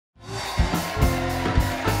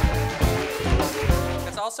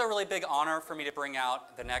also a really big honor for me to bring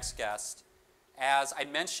out the next guest. As I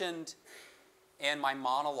mentioned in my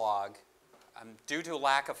monologue, due to a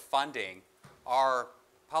lack of funding, our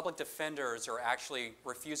public defenders are actually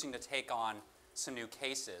refusing to take on some new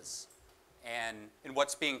cases, and in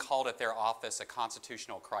what's being called at their office a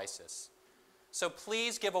constitutional crisis. So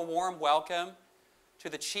please give a warm welcome to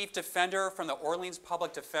the Chief Defender from the Orleans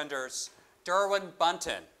Public Defenders, Derwyn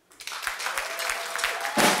Bunton.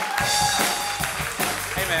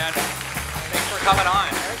 Hey man, thanks for coming on.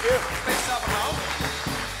 Thank you. Make yourself at home.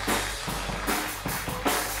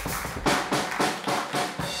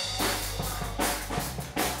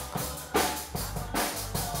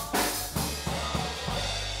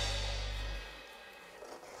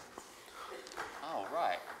 All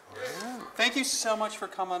right. Thank you so much for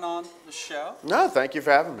coming on the show. No, thank you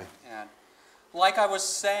for having me. And like I was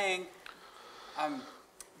saying,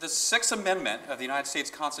 the Sixth Amendment of the United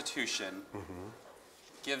States Constitution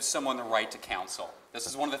gives someone the right to counsel. This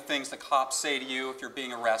is one of the things that cops say to you if you're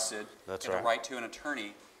being arrested. That's you have right. a right to an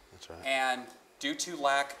attorney. That's right. And due to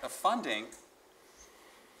lack of funding,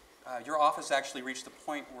 your office actually reached the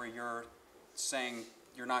point where you're saying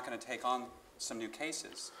you're not going to take on some new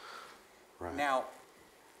cases. Right. Now,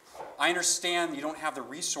 I understand you don't have the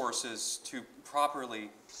resources to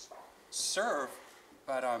properly serve,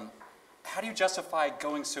 but how do you justify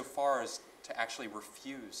going so far as to actually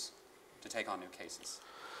refuse to take on new cases?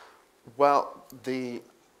 Well,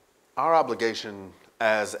 our obligation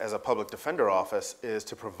as a public defender office is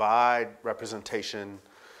to provide representation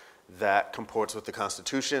that comports with the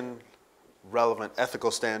Constitution, relevant ethical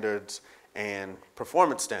standards, and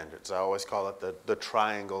performance standards. I always call it the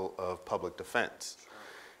triangle of public defense. Sure.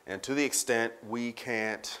 And to the extent we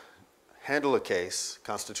can't handle a case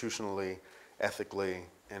constitutionally, ethically,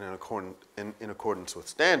 and in accordance with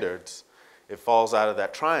standards, it falls out of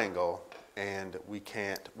that triangle, and we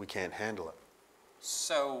can't handle it.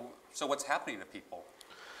 So what's happening to people?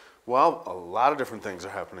 Well, a lot of different things are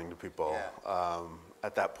happening to people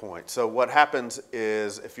at that point. So what happens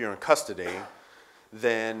is, if you're in custody,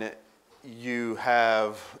 then you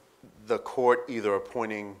have the court either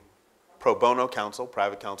appointing pro bono counsel,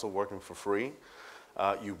 private counsel working for free.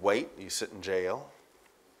 You wait, you sit in jail.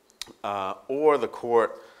 Or the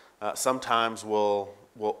court sometimes will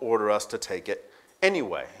order us to take it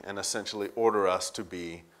anyway, and essentially order us to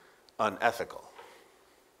be unethical.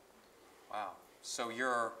 Wow. So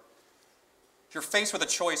you're faced with a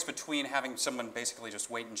choice between having someone basically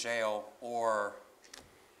just wait in jail or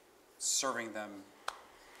serving them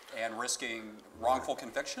and risking wrongful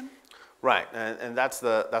conviction? Right, and that's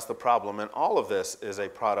the problem. And all of this is a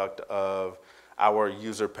product of our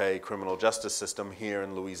user pay criminal justice system here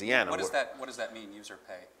in Louisiana. What does that mean, user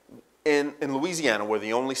pay? In Louisiana, we're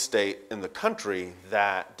the only state in the country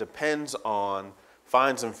that depends on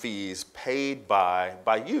fines and fees paid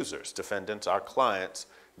by users, defendants, our clients,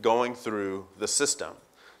 going through the system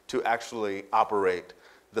to actually operate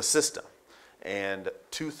the system. And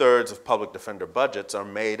 2/3 of public defender budgets are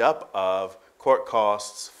made up of court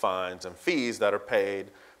costs, fines, and fees that are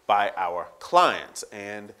paid by our clients.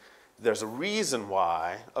 And there's a reason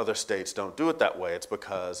why other states don't do it that way. It's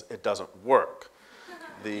because it doesn't work.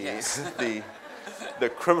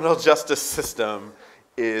 The criminal justice system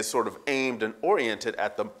is sort of aimed and oriented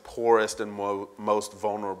at the poorest and most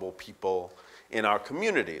vulnerable people in our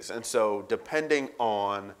communities. And so depending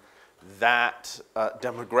on that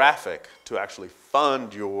demographic to actually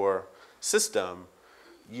fund your system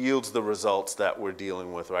yields the results that we're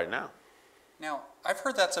dealing with right now. Now, I've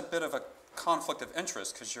heard that's a bit of a conflict of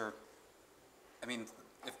interest because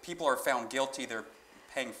if people are found guilty, they're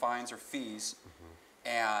paying fines or fees,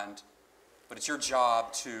 but it's your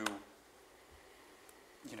job to,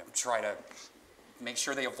 try to make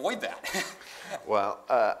sure they avoid that. Well,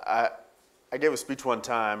 I gave a speech one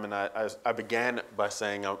time, and I began by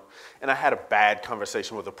saying, and I had a bad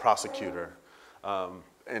conversation with a prosecutor.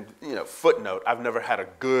 And footnote, I've never had a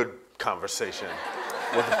good conversation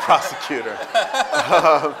with a prosecutor.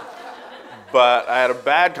 But I had a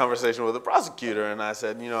bad conversation with a prosecutor, and I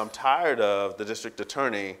said, I'm tired of the district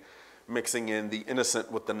attorney mixing in the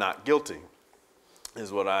innocent with the not guilty,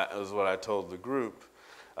 is what I told the group.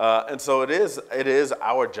 And so it is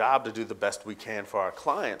our job to do the best we can for our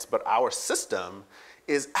clients, but our system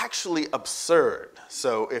is actually absurd.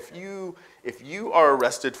 So if you are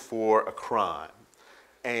arrested for a crime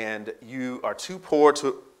and you are too poor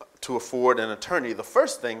to afford an attorney, the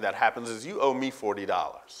first thing that happens is you owe me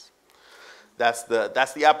 $40. That's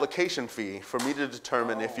the application fee for me to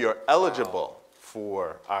determine if you're eligible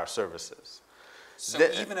for our services. So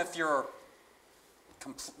even if you're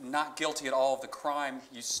not guilty at all of the crime,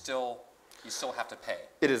 you still You still have to pay.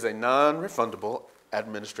 It is a non-refundable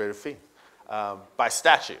administrative fee by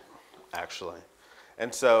statute, actually.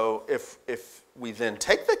 And so if we then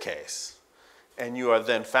take the case and you are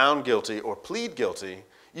then found guilty or plead guilty,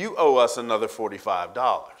 you owe us another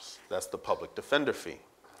 $45. That's the public defender fee.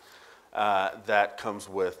 That comes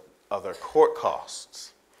with other court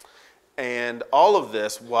costs. And all of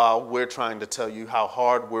this while we're trying to tell you how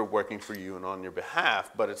hard we're working for you and on your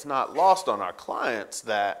behalf, but it's not lost on our clients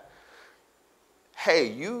that, hey,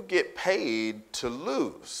 you get paid to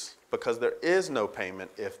lose because there is no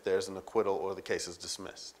payment if there's an acquittal or the case is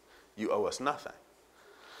dismissed. You owe us nothing.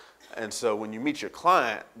 And so when you meet your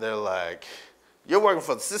client, they're like, you're working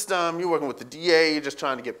for the system, you're working with the DA, you're just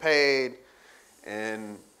trying to get paid.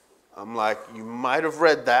 And I'm like, you might have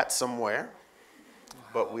read that somewhere,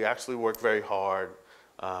 but we actually work very hard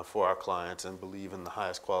for our clients and believe in the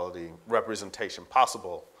highest quality representation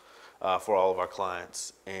possible for all of our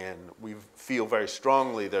clients. And we feel very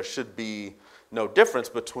strongly there should be no difference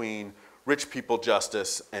between rich people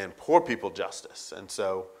justice and poor people justice. And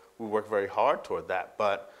so we work very hard toward that.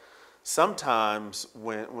 But sometimes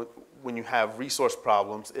when you have resource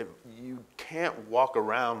problems, you can't walk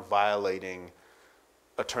around violating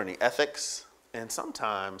attorney ethics. And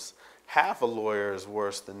sometimes half a lawyer is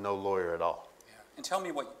worse than no lawyer at all. Yeah. And tell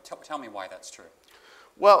me why that's true.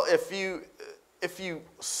 Well, if you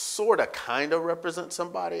sort of kind of represent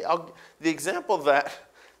somebody, the example that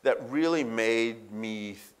really made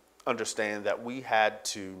me understand that we had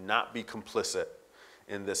to not be complicit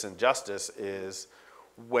in this injustice is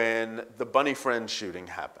when the Bunny Friends shooting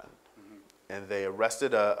happened. Mm-hmm. And they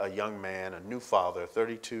arrested a young man, a new father,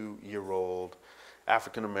 32-year-old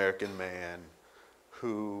African-American man,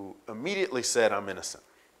 who immediately said, I'm innocent.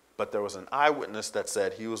 But there was an eyewitness that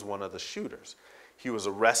said he was one of the shooters. He was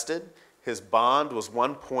arrested. His bond was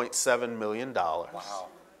 $1.7 million. Wow.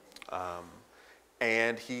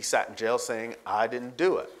 And he sat in jail saying, I didn't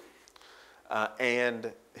do it.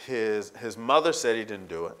 And his mother said he didn't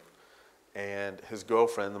do it. And his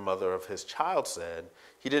girlfriend, the mother of his child, said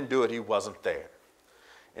he didn't do it, he wasn't there.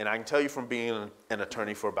 And I can tell you from being an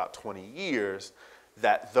attorney for about 20 years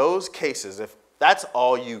that those cases, if that's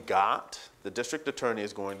all you got, the district attorney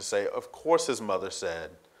is going to say, of course his mother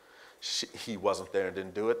said he wasn't there and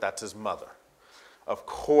didn't do it, that's his mother. Of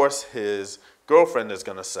course his girlfriend is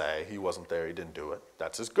going to say he wasn't there, he didn't do it,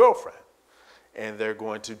 that's his girlfriend. And they're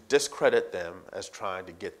going to discredit them as trying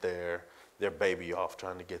to get their baby off,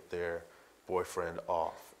 trying to get their boyfriend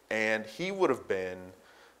off. And he would have been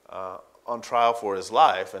on trial for his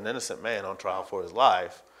life, an innocent man on trial for his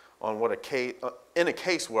life, on what in a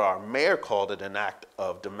case where our mayor called it an act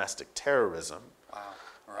of domestic terrorism. Wow.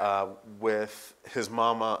 Right. With his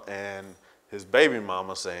mama and his baby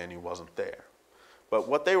mama saying he wasn't there. But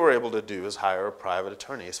what they were able to do is hire a private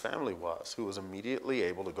attorney, his family was, who was immediately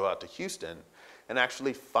able to go out to Houston and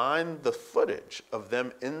actually find the footage of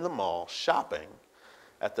them in the mall shopping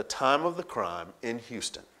at the time of the crime in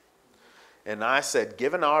Houston. And I said,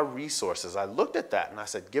 given our resources, I looked at that and I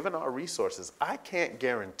said, given our resources, I can't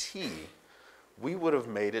guarantee we would have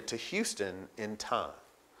made it to Houston in time.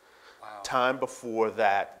 Wow. Time before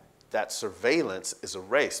that surveillance is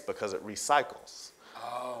erased because it recycles.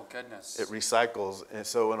 Oh, goodness. It recycles. And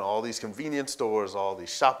so in all these convenience stores, all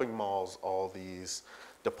these shopping malls, all these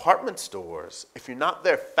department stores, if you're not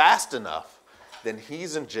there fast enough, then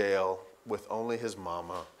he's in jail with only his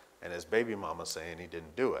mama and his baby mama saying he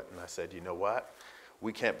didn't do it. And I said, you know what?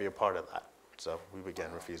 We can't be a part of that. So we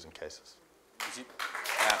began refusing cases. Yeah,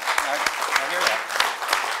 I hear that.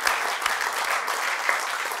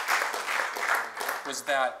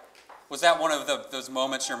 Was that one of those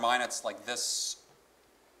moments in your mind? It's like this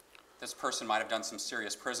person might have done some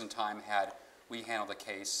serious prison time had we handled the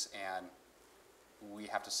case, and we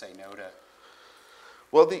have to say no to.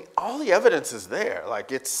 Well, all the evidence is there.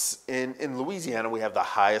 Like it's in Louisiana, we have the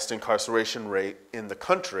highest incarceration rate in the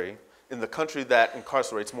country that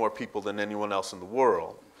incarcerates more people than anyone else in the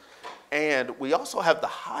world. And we also have the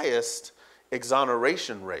highest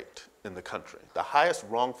exoneration rate in the country, the highest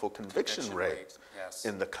wrongful conviction rate yes.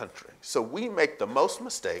 in the country. So we make the most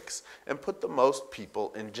mistakes and put the most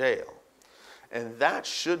people in jail. And that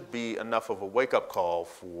should be enough of a wake-up call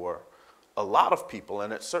for a lot of people,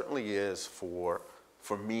 and it certainly is for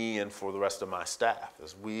me and for the rest of my staff,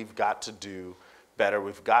 is we've got to do better,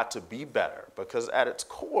 we've got to be better, because at its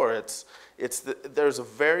core, there's a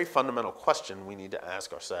very fundamental question we need to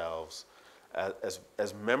ask ourselves as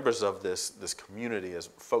members of this community, as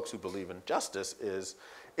folks who believe in justice,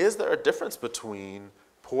 is there a difference between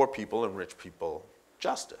poor people and rich people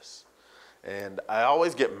justice? And I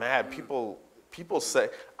always get mad, people people say,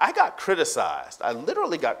 I got criticized. I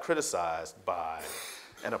literally got criticized by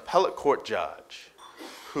an appellate court judge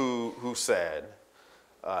who said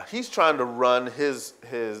he's trying to run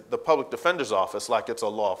the public defender's office like it's a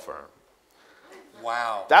law firm.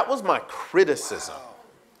 Wow. That was my criticism.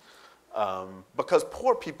 Because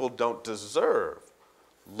poor people don't deserve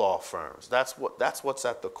law firms. That's what's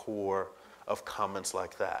at the core of comments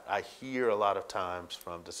like that. I hear a lot of times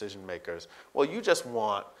from decision makers, well, you just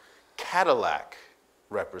want Cadillac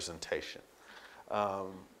representation,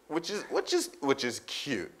 which is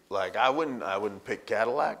cute. Like I wouldn't pick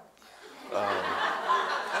Cadillac.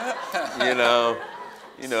 You know,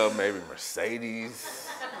 maybe Mercedes.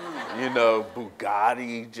 You know,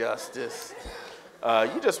 Bugatti, Justice.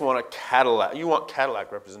 You just want a Cadillac. You want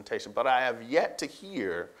Cadillac representation, but I have yet to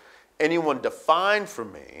hear anyone define for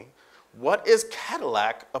me what is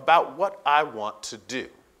Cadillac about what I want to do.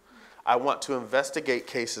 I want to investigate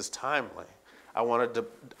cases timely. I want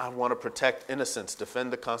to protect innocence,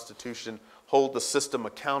 defend the Constitution, hold the system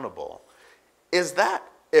accountable. If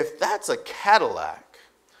that's a Cadillac,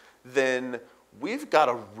 then we've got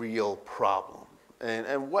a real problem.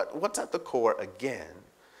 And what's at the core, again,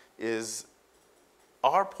 is,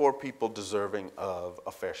 are poor people deserving of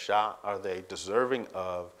a fair shot? Are they deserving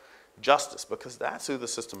of justice? Because that's who the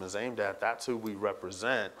system is aimed at. That's who we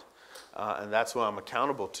represent, and that's who I'm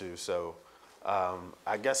accountable to. So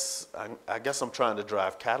I guess I'm trying to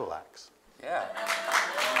drive Cadillacs. Yeah.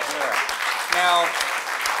 Now,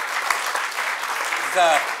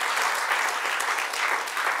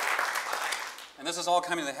 and this is all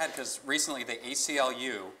coming to the head because recently the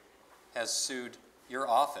ACLU has sued your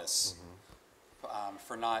office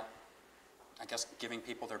for not, I guess, giving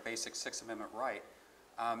people their basic Sixth Amendment right.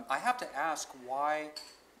 I have to ask, why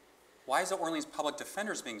is the Orleans Public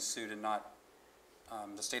Defenders being sued and not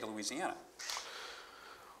the state of Louisiana?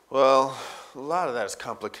 Well, a lot of that is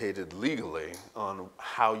complicated legally on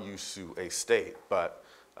how you sue a state, but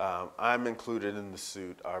I'm included in the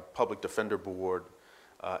suit. Our Public Defender Board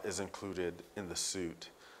is included in the suit.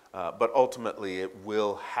 But ultimately, it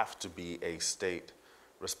will have to be a state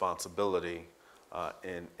responsibility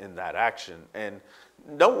in that action. And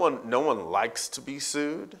no one likes to be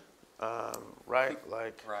sued, right?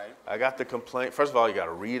 Like, right. I got the complaint. First of all, you got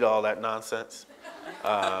to read all that nonsense.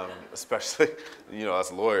 Especially,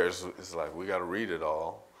 us lawyers, it's like, we got to read it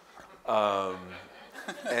all.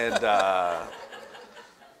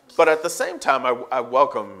 But at the same time, I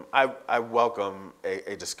welcome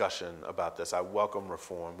a discussion about this. I welcome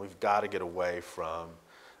reform. We've got to get away from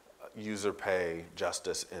user pay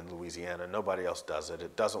justice in Louisiana. Nobody else does it.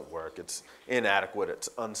 It doesn't work. It's inadequate. It's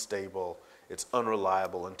unstable. It's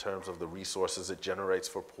unreliable in terms of the resources it generates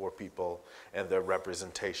for poor people and their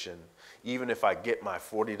representation. Even if I get my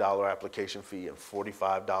 $40 application fee and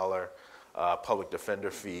 $45 public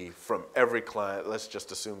defender fee from every client, let's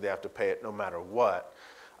just assume they have to pay it no matter what,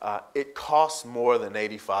 it costs more than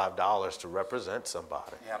 $85 to represent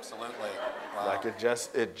somebody. Yeah, absolutely. Wow. Like it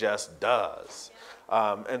just does.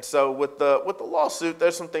 And so with the lawsuit,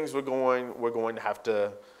 there's some things we're going to have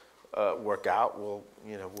to work out.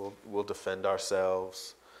 We'll defend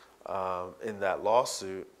ourselves in that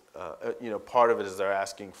lawsuit. Part of it is they're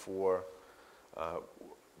asking for,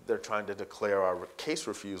 they're trying to declare our case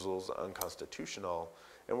refusals unconstitutional,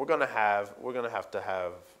 and we're going to have to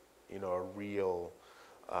have a real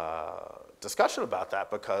discussion about that,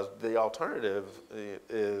 because the alternative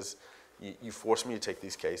is you force me to take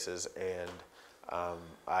these cases, and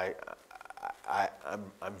I'm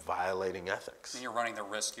violating ethics. And you're running the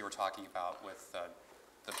risk you were talking about with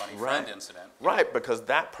the Bunny Friend incident. Right, because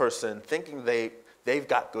that person, thinking they've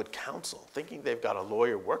got good counsel, thinking they've got a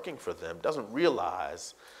lawyer working for them, doesn't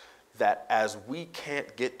realize that as we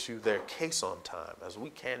can't get to their case on time, as we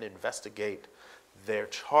can't investigate their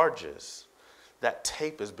charges, that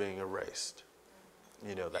tape is being erased.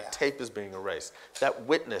 Tape is being erased. That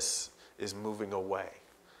witness is moving away.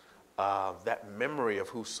 That memory of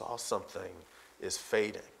who saw something is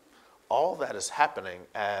fading. All that is happening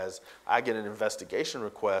as I get an investigation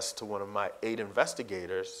request to one of my 8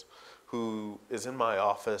 investigators who is in my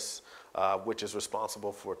office, which is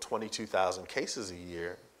responsible for 22,000 cases a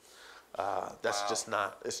year. That's just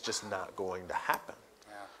not going to happen.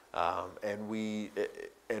 Yeah. And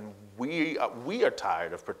we are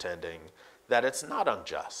tired of pretending that it's not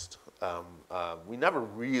unjust. We never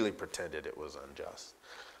really pretended it was unjust.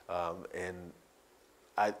 And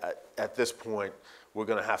at this point, we're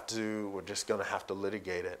just going to have to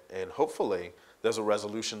litigate it. And hopefully there's a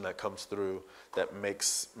resolution that comes through that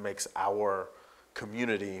makes our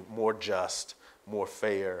community more just, more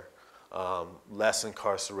fair, less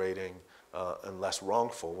incarcerating, and less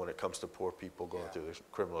wrongful when it comes to poor people going through the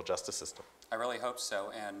criminal justice system. I really hope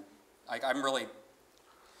so. And I'm really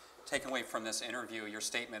taking away from this interview your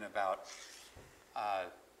statement about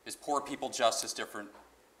is poor people justice different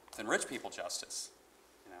than rich people justice?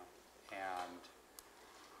 You know, and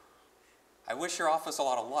I wish your office a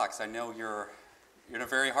lot of luck, 'cause I know you're in a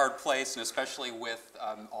very hard place, and especially with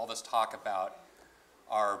all this talk about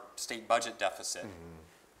our state budget deficit,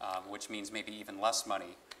 which means maybe even less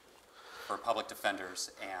money for public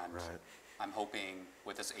defenders. And I'm hoping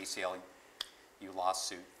with this ACLU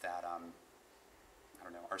lawsuit that, I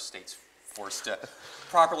don't know, our state's forced to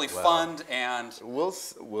properly fund and... We'll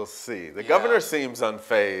see. The governor seems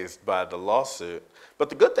unfazed by the lawsuit, but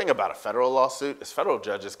the good thing about a federal lawsuit is federal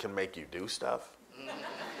judges can make you do stuff.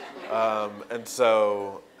 And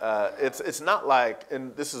so it's not like,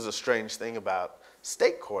 and this is a strange thing about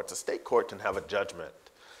state courts. A state court can have a judgment.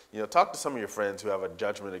 You know, talk to some of your friends who have a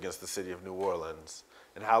judgment against the city of New Orleans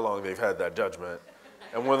and how long they've had that judgment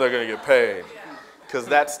and when they're going to get paid. Because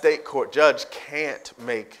that state court judge can't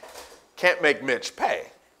make Mitch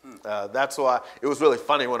pay. That's why it was really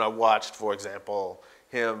funny when I watched, for example,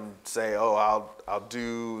 him say, "Oh, I'll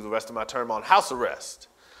do the rest of my term on house arrest,"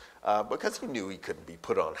 because he knew he couldn't be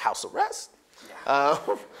put on house arrest.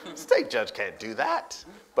 State judge can't do that,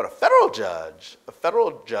 but a federal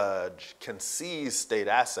judge can seize state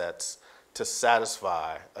assets to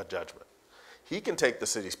satisfy a judgment. He can take the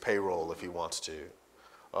city's payroll if he wants to.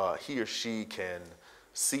 He or she can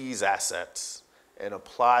seize assets and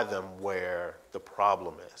apply them where the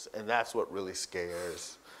problem is. And that's what really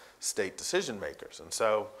scares state decision makers. And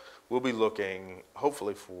so we'll be looking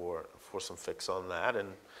hopefully for some fix on that.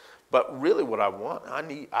 But really what I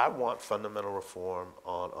want fundamental reform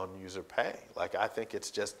on user pay. Like, I think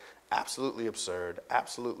it's just absolutely absurd,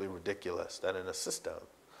 absolutely ridiculous that in a system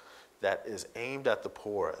that is aimed at the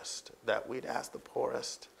poorest, that we'd ask the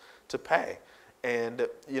poorest to pay. And,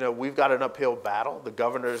 you know, we've got an uphill battle. The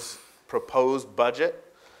governor's proposed budget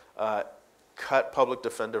cut public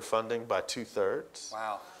defender funding by 2/3.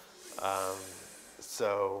 Wow.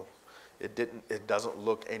 So it doesn't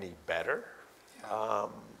look any better,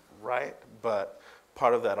 right? But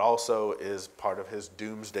part of that also is part of his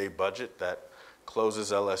doomsday budget that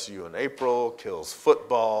closes LSU in April, kills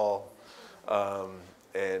football,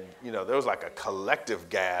 and, you know, there was like a collective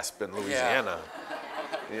gasp in Louisiana.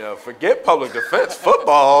 You know, forget public defense,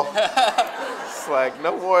 football. It's like,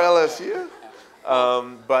 no more LSU.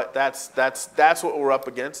 But that's what we're up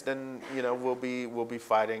against, and, you know, we'll be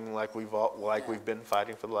fighting like we've been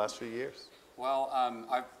fighting for the last few years. Well,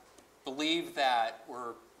 I believe that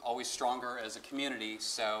we're always stronger as a community,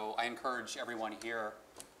 so I encourage everyone here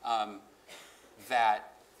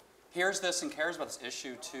that hears this and cares about this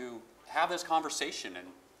issue to have this conversation and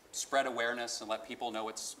spread awareness and let people know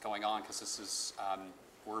what's going on, because this is,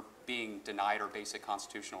 we're being denied our basic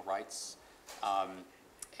constitutional rights,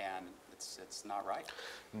 and it's not right.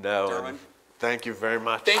 No, Derwyn, thank you very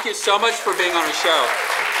much. Thank you so much for being on the show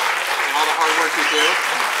and all the hard work you do.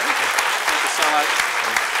 Thank you so much.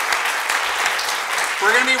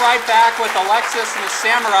 We're going to be right back with Alexis and the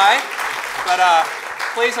Samurai, but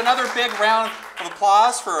please, another big round of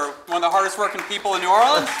applause for one of the hardest working people in New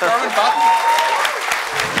Orleans, Derwyn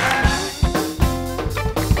Bunton.